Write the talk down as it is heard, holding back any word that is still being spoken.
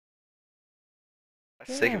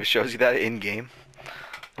That's sick if it shows you that in game.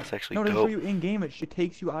 That's actually no, it dope. doesn't show you in game. It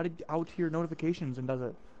takes you out to your notifications and does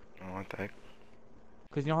it. Oh, what the heck?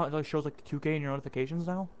 Cause you know how it like shows like the 2K in your notifications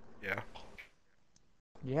now? Yeah.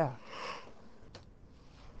 Yeah.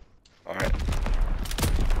 Alright.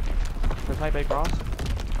 So type A cross.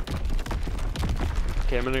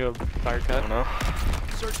 Okay, I'm gonna go fire I cut. don't know.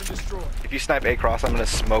 Search and destroy. If you snipe A cross, I'm gonna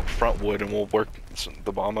smoke front wood and we'll work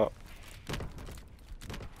the bomb up.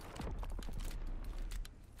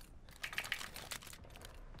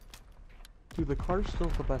 Dude, the car's still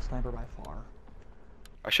the best sniper by far.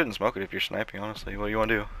 I shouldn't smoke it if you're sniping, honestly. What do you want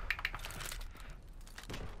to do?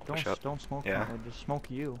 Don't smoke Yeah. me, just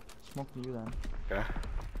smoke you. Smoke you then. Okay.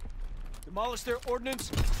 Demolish their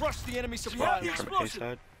ordnance. Crush the enemy supply line. From A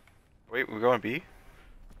side. Wait, we're going B?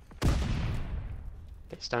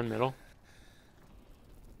 Okay, stun middle.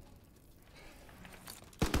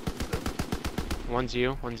 One's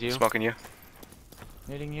you, one's you. Smoking you.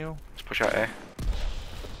 Hitting you. Let's push out A.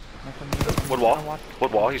 Nothing. Wood wall?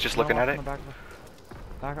 Wood wall, he's just looking at it.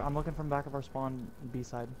 I'm looking from back of our spawn B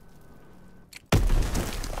side.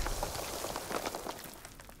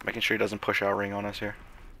 Making sure he doesn't push out ring on us here.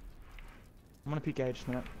 I'm gonna peek A just a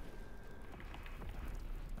minute.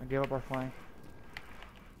 I gave up our flank.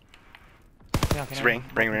 Yeah, He's ring.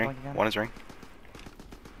 One is ring.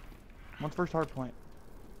 One's first hard point.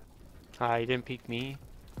 He didn't peek me.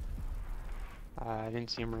 I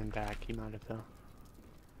didn't see him run back. He might have though.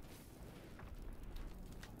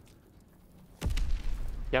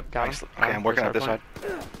 Yep, got him. Okay, I'm working at this side.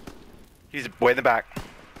 He's way in the back.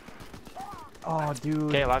 Oh, dude.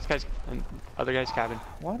 Okay, last guy's, other guy's cabin.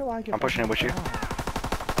 Why do I get? I'm pushing in with you.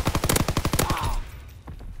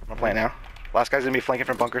 I'm playing now. Last guy's gonna be flanking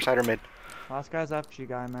from bunker side or mid. Last guy's FG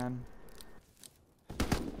guy, man.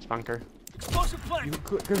 It's bunker. Explosive flank.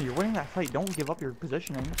 You're winning that fight. Don't give up your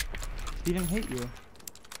positioning. He didn't hit you.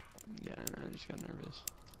 Yeah, I just got nervous.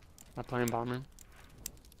 I'm playing bomb room.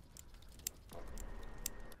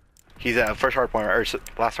 He's at first hard point, or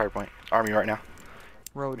last hard point. Army right now.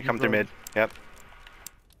 Road. You come through mid. Yep.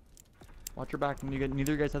 Watch your back. Neither of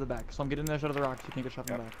you guys have the back. So I'm getting this out of the rocks. You can't get shot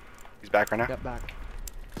from the back. He's back right now. Get back.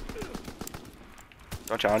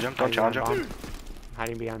 Don't challenge him. Don't challenge him.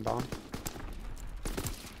 Hiding behind bomb.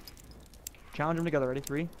 Challenge them together. Ready?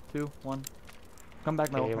 3, 2, 1. Come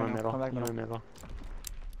back middle. Okay, one middle. Come back middle. Middle.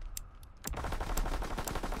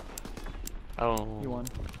 Oh. You won.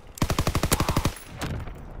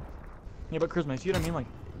 Yeah, but Charisma, you see what I mean? Like,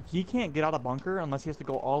 he can't get out of bunker unless he has to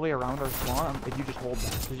go all the way around our spawn if you just hold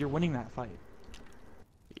that, because you're winning that fight.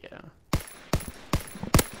 Yeah.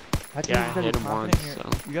 That's Yeah, I hit him once, so.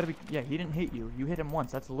 You gotta be, yeah, he didn't hit you. You hit him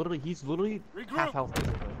once. That's literally, he's literally half health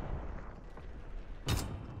basically.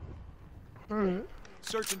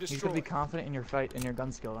 Search and destroy. He's gonna be confident in your fight, in your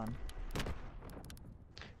gun skill then.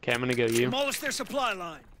 Okay, I'm gonna go you. Demolish their supply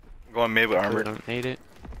line. I'm going mid with armor. Don't hate it.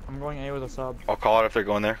 I'm going A with a sub. I'll call it if they're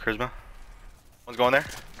going there. Charisma. One's going there.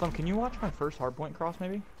 Slum, can you watch my first hardpoint cross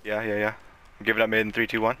maybe? Yeah. I'm giving up mid in 3,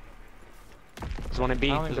 2, 1. There's one at B.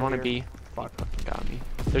 There's one at B. Fuck. Got me.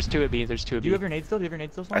 There's two at B. There's two at Do B. you have your nade still? Do you have your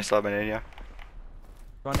nade still, Slum? I still have an in, yeah.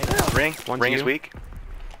 Go on nade top. Ring. One's Ring is you. weak.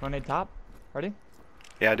 Go on nade top. Ready?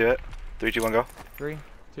 Yeah, do it. 3, 2, 1, go. 3,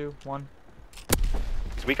 2, 1.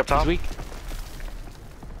 He's weak up top. He's weak.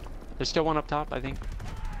 There's still one up top, I think.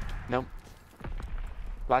 Nope.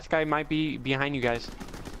 Last guy might be behind you guys.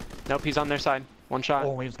 Nope, he's on their side. One shot.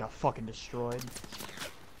 Oh, he just got fucking destroyed.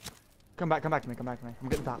 Come back to me. I'm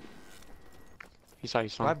getting top. He saw you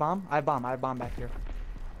Do I have spawn. bomb? I have bomb back here.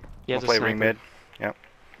 He has I'll a play ring sniper. mid. Yep.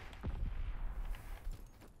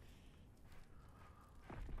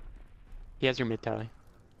 He has your mid tally.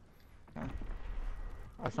 Okay.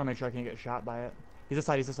 I just wanna make sure I can't get shot by it. He's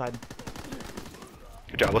this side.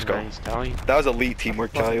 Good job. Let's go. Nice tally. That was elite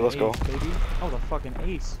teamwork, Kelly. Let's go. Ace, baby. That was a fucking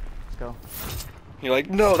ace. Let's go. You're like,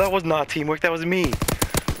 no, that was not teamwork. That was me.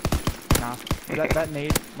 Nah. that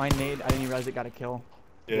nade, my nade, I didn't even realize it got a kill.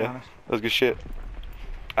 To be Yeah, honest. that was good shit.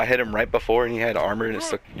 I hit him right before and he had armor and it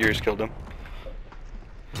took years killed him.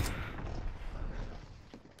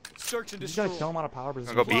 Search and You just destroy. gotta kill him out of power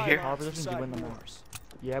position. Wanna go B here? Power positions, you win the match.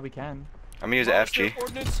 Yeah, we can. I'm gonna use the Demolish their FG.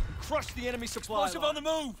 ordnance. Crush the enemy supply line. On the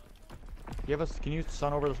move. Can you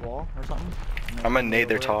stun over this wall or something? I'm gonna nade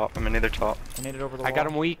their top. I nade their top. I naded over the I wall. got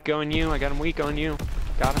him weak going you. Got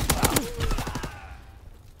him.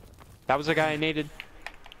 That was the guy I naded.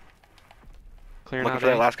 Clearing Looking out for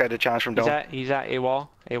that A. last guy to challenge from dome. He's at AWOL.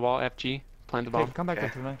 AWOL FG. Plant the bomb. Hey, come back Okay.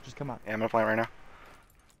 to me. Just come back. Yeah, I'm gonna plan right now.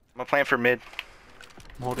 I'm gonna plan for mid.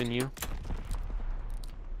 I'm holding you.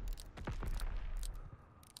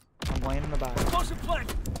 I'm laying in the back. Explosive flank.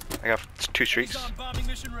 I got 2 streaks. Bombing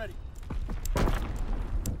mission ready.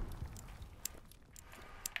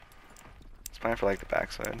 Plan for like the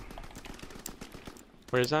backside.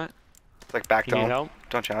 Where is that? It's like back You need dome. help?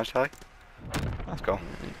 Don't challenge, Tally. Let's go.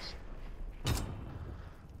 Thanks.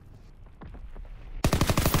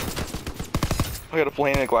 I got a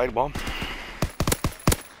plane and a glide bomb.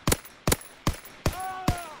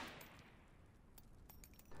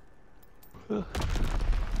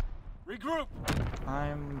 Regroup.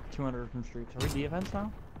 I'm 200 from streaks. Are we defense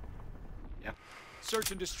now? Yeah.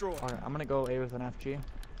 Search and destroy. Alright, I'm gonna go A with an FG.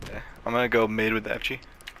 Yeah. I'm gonna go mid with the FG.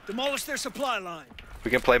 Demolish their supply line.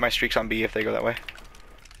 We can play my streaks on B if they go that way.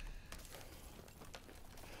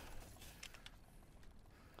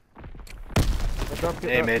 Get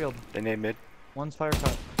They up mid. field. They need mid. One's fire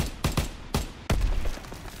cut.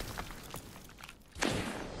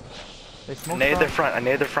 They smoked Nade their front. I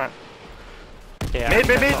nade their front. Yeah. Mid,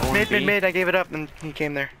 mid, that's mid, the mid, mid, OMB. mid. I gave it up and he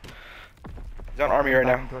came there. He's on army right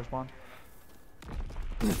Back now. into our spawn.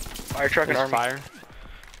 Fire truck and There's army. fire.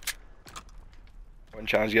 One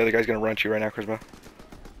challenge. The other guy's gonna run at you right now, Charisma.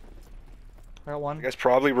 I got one. You guys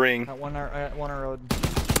probably ring. Got one. One on road.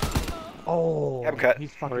 Oh. Have him cut.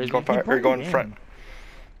 He's fucking. Where is he? Going fire, or broke going it in. front.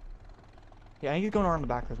 Yeah, I think he's going around the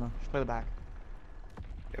back, Charisma. Just play the back.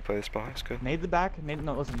 Yeah, play this ball. That's good. Nade the back. Nade.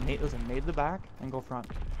 No, listen. Nade the back and go front.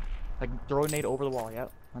 Like throw a nade over the wall.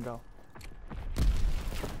 Yep. And go.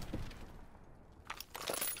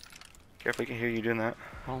 Careful, he can hear you doing that.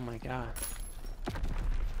 Oh my god.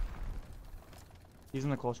 He's in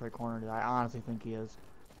the close right corner, dude. I honestly think he is.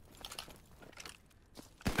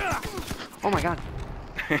 Oh my god.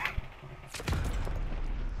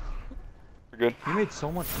 We're good. You made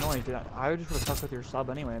so much noise, dude. I just would have stuck with your sub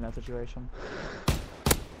anyway in that situation.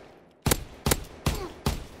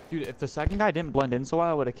 Dude, if the second guy didn't blend in so well,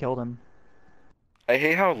 I would have killed him. I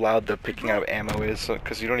hate how loud the picking out ammo is,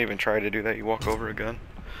 because you don't even try to do that. You walk over a gun.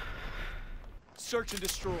 Search and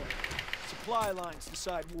destroy. Supply lines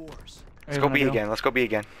decide wars. Let's go B again. Let's go B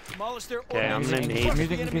again. Demolish their Okay, I'm ordnance. gonna I'm nade.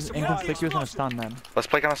 using Enemy supply inconspicuous and a explosive. stun then. Let's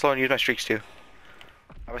play kind of slow and use my streaks too.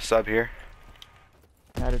 I have a sub here.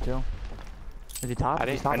 Yeah, I did too. Is he top? I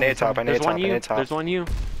He's didn't- top I or need he's top, sub? I need There's top, one I you. need top. There's one you.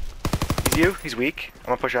 He's you. He's weak. I'm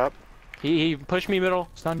gonna push up. He pushed me middle.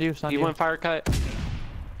 Stunned you, stunned He you. went fire cut.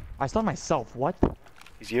 I stunned myself. What?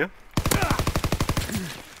 He's you.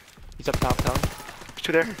 He's up top tower. There's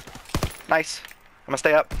two there. Nice. I'm gonna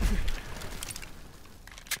stay up.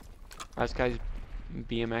 Last guy's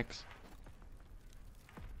BMX.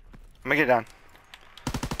 I'm gonna get down.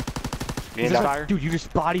 Getting Is down. fire. Dude, you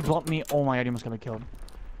just body bumped me. Oh my god, you almost got me killed.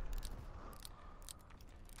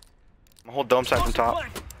 I'm gonna hold dome side from top.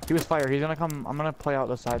 Flank. He was fire. He's gonna come. I'm gonna play out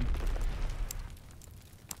this side.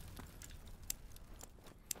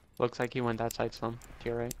 Looks like he went that side some. To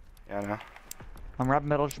your right. Yeah, I know. I'm wrapping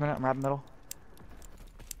middle. Just a minute. I'm wrapping middle.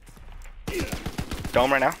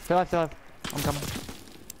 Dome right now. Stay left, stay left. I'm coming.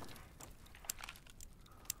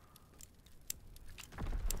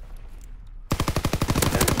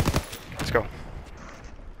 Let's go.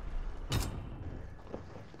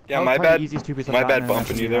 Yeah, That was my probably the bad. easiest 2-piece I've My gotten bad in an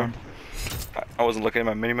bumping SnD you there. round. I wasn't looking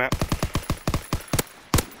at my minimap.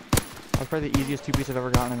 That was probably the easiest 2-piece I've ever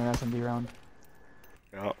gotten in an SnD round.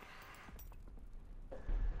 Yeah.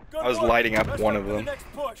 Good I was work. lighting up Let's one look of for the them. next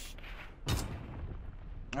push.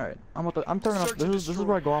 All right, I'm turning up. Search and This is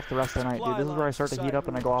where I go off the rest of the night, dude. This is where I start to heat up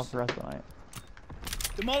and I go off the rest of the night.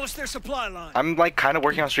 Demolish their supply line. I'm like kind of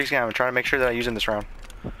working on streaks now. I'm trying to make sure that I use in this round.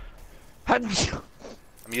 I'm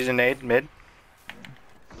using nade mid.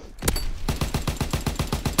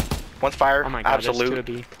 One's fire. Oh my god. There's two Absolute. of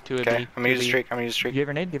B. Two of Okay, B. I'm gonna use a streak. I'm gonna use a Do streak. you have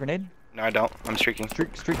your nade? Do you have your nade? No, I don't. I'm streaking.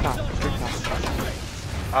 Streak top. Streak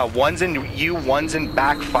top. One's in you. One's in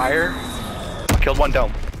backfire. I killed one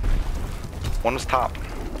dome. One was top.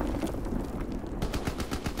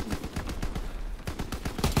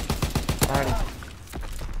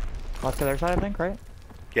 Alrighty. Left to their side, I think, right?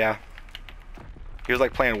 Yeah. He was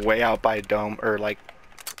like playing way out by dome or like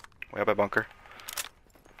way out by bunker.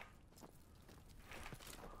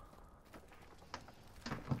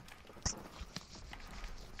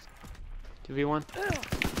 Two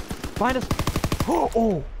v1. Behind us.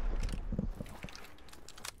 Oh.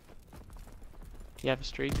 You have a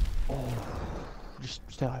streak. Just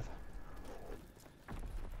stay alive.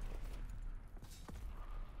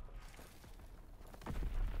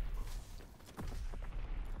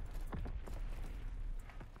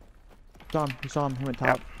 Saw him. You saw him. He went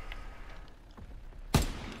top.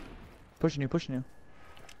 Pushing you. Nice.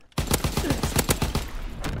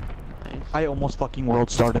 I almost fucking world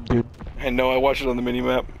starred him, dude. I know. I watched it on the mini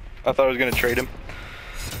map. I thought I was gonna trade him.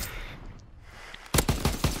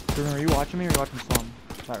 Are you watching me or are you watching Slum?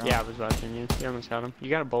 Yeah, I was watching you. You almost got him. You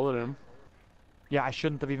got a bullet in him. Yeah, I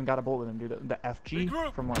shouldn't have even got a bullet in him, dude. The FG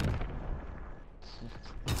Regroup. from what?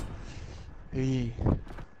 Hey.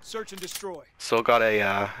 Search and destroy. Still got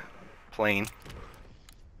a plane.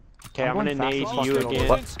 Okay, I'm I'm gonna going nade fast as you fuck. again.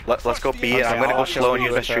 Let's go B it. Okay, I'm gonna go I'll slow and show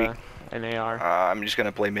use my with, streak. An AR. I'm just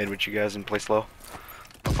gonna play mid with you guys and play slow.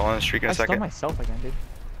 I'll go on the streak in I a stunned second. myself again, dude.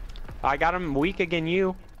 I got him weak again.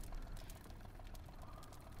 You.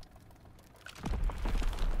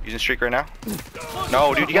 Using streak right now?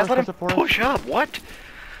 No, dude, you guys let him push up. What?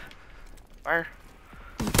 Fire.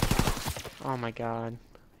 Oh my god,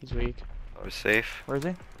 he's weak. I was safe. Where is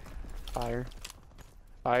he? Fire.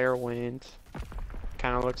 Fire wins.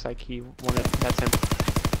 Kind of looks like he wanted. That's him.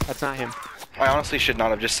 That's not him. I honestly should not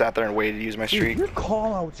have just sat there and waited to use my Dude, streak. your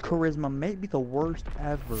callouts charisma may be the worst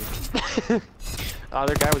ever. The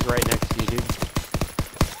other guy was right next to you, dude.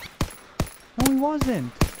 No, he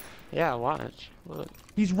wasn't. Yeah, watch. Look.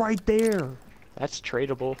 He's right there. That's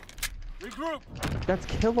tradable. Regroup. That's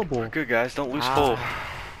killable. Good guys, don't lose Ah. full.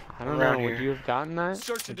 I don't Around know. here. Would you have gotten that?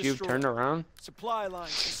 Search and Would you have destroy. turned around? Supply lines.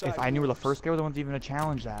 beside If I knew where the yours. first guy was, the one's even gonna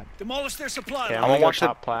challenge that. Demolish their supply Okay, line. I'm gonna gonna watch the-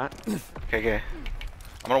 top plat. Okay.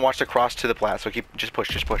 I'm gonna watch the cross to the plat, so just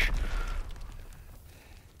push.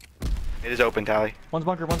 It is open, Tally. One's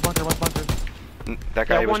bunker, one's bunker, one's bunker. That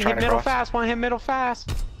guy Yeah, was one trying hit to middle cross. fast. One hit middle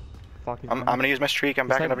fast. Fuck, he's I'm gonna use my streak. I'm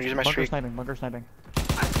backing up and using my streak. Bunker sniping.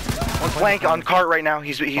 One flank on cart right now.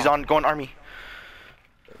 He's on going army.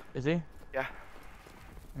 Is he? Yeah.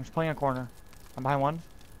 I'm just playing a corner. I'm behind one.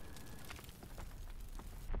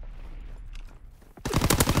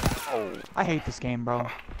 Oh. I hate this game, bro.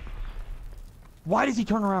 Why does he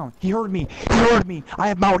turn around? He heard me. He heard me. I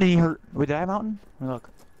have mountain and he heard. Wait, did I have mountain? Let me look.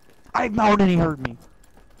 I have mountain and he heard me.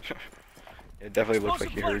 It definitely looks like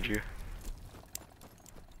he heard you.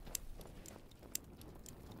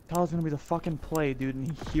 That was gonna be the fucking play, dude, and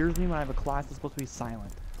he hears me when I have a class that's supposed to be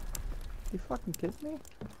silent. You fucking kidding me?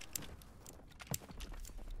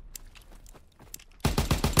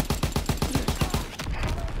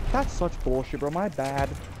 That's such bullshit, bro. My bad.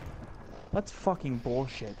 That's fucking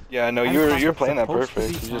bullshit. Yeah, no, I'm you're not playing that supposed to be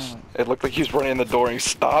perfect. You just silent. it looked like he was running in the door and he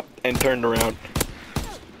stopped and turned around.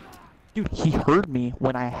 Dude, he heard me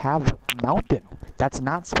when I have mountain. That's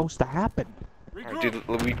not supposed to happen. Alright, dude,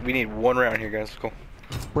 we need one round here, guys. Let's go.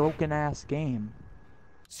 Broken ass game.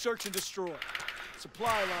 Search and destroy.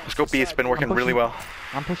 Supply lines. Let's go B. It's been working I'm really pushing- well.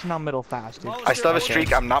 I'm pushing down middle fast, dude. I still have a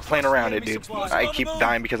streak. I'm not playing around it, dude. I keep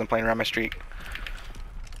dying because I'm playing around my streak.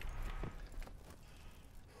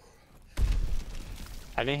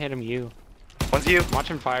 I didn't hit him. You. One's you. Watch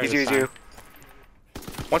him fire. He's this you. time.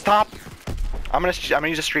 One's top. I'm gonna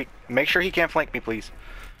use a streak. Make sure he can't flank me, please.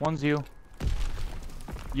 One's you.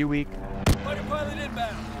 You weak. Fighter pilot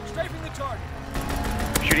inbound. Strafing the target.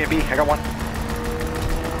 Shooting at B. I got one.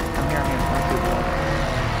 I'm here, I'm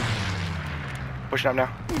here. Pushing up now.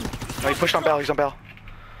 No, he pushed on Bell. He's on Bell.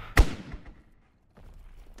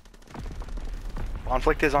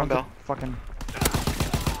 Conflict is on Bell. Fucking.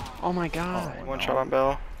 Oh my god. One shot on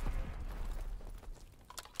Bell.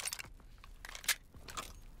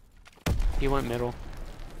 He went middle.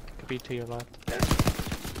 Could be to your left.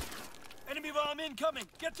 Enemy bomb incoming.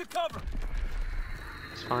 Get to cover.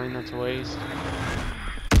 It's fine. That's a waste.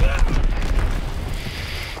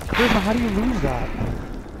 How do you lose that?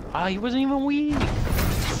 Ah, he wasn't even weak. He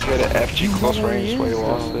had an FG close know where he range, so he is,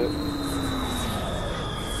 lost though. it.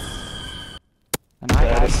 And I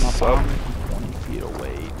That had is my so- bomb from 20 feet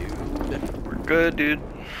away, dude. We're good, dude.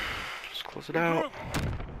 Just close it out.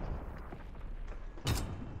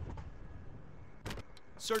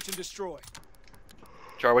 Search and destroy.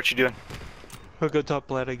 Jar, what you doing? I'll go top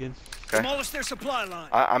plat again. Okay. Demolish their supply line.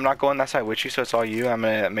 I'm not going that side with you, so it's all you. I'm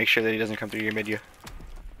gonna make sure that he doesn't come through your mid you.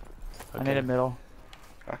 I need a middle.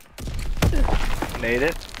 Nade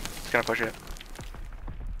it. He's gonna push it.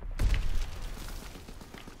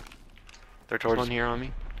 They're There's one towards here on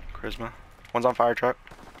me. Charisma. One's on fire truck.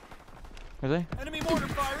 Is he? Enemy mortar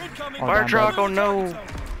fire incoming. Oh, Fire damn, truck, bro. oh no.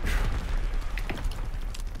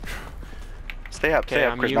 Stay up, Okay,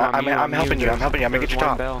 Charisma. I'm helping you. I'm helping you. I'm gonna get you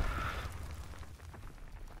top. Bell.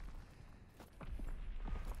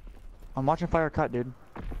 I'm watching fire cut, dude.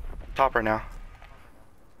 Top right now.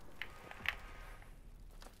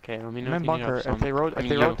 Okay, let me know I'm if in you need bunker. help some. If they rotate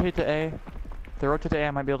to A,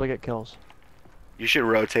 I might be able to get kills. You should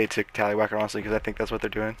rotate to Tallywhacker, honestly, because I think that's what they're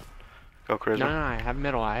doing. Go, Charisma. No, I have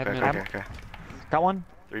middle. I have Okay, middle. okay. Got one?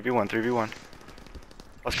 3v1, 3v1.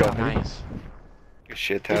 Let's go. Nice. Good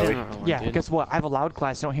shit, He did Tally. another one, Yeah, dude. guess what? I have a loud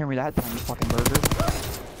class. Don't hear me that time, you fucking burger.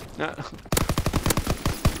 No.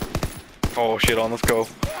 Oh shit, on, let's go.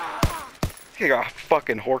 He got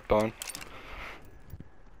fucking horked on.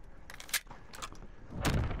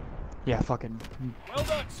 Yeah, fucking Well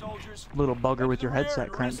done, soldiers. little bugger with your Rear headset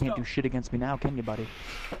to crank rest can't up. do shit against me now, can you, buddy?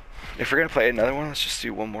 If we're gonna play another one, let's just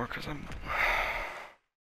do one more, cause I'm...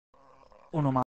 Uno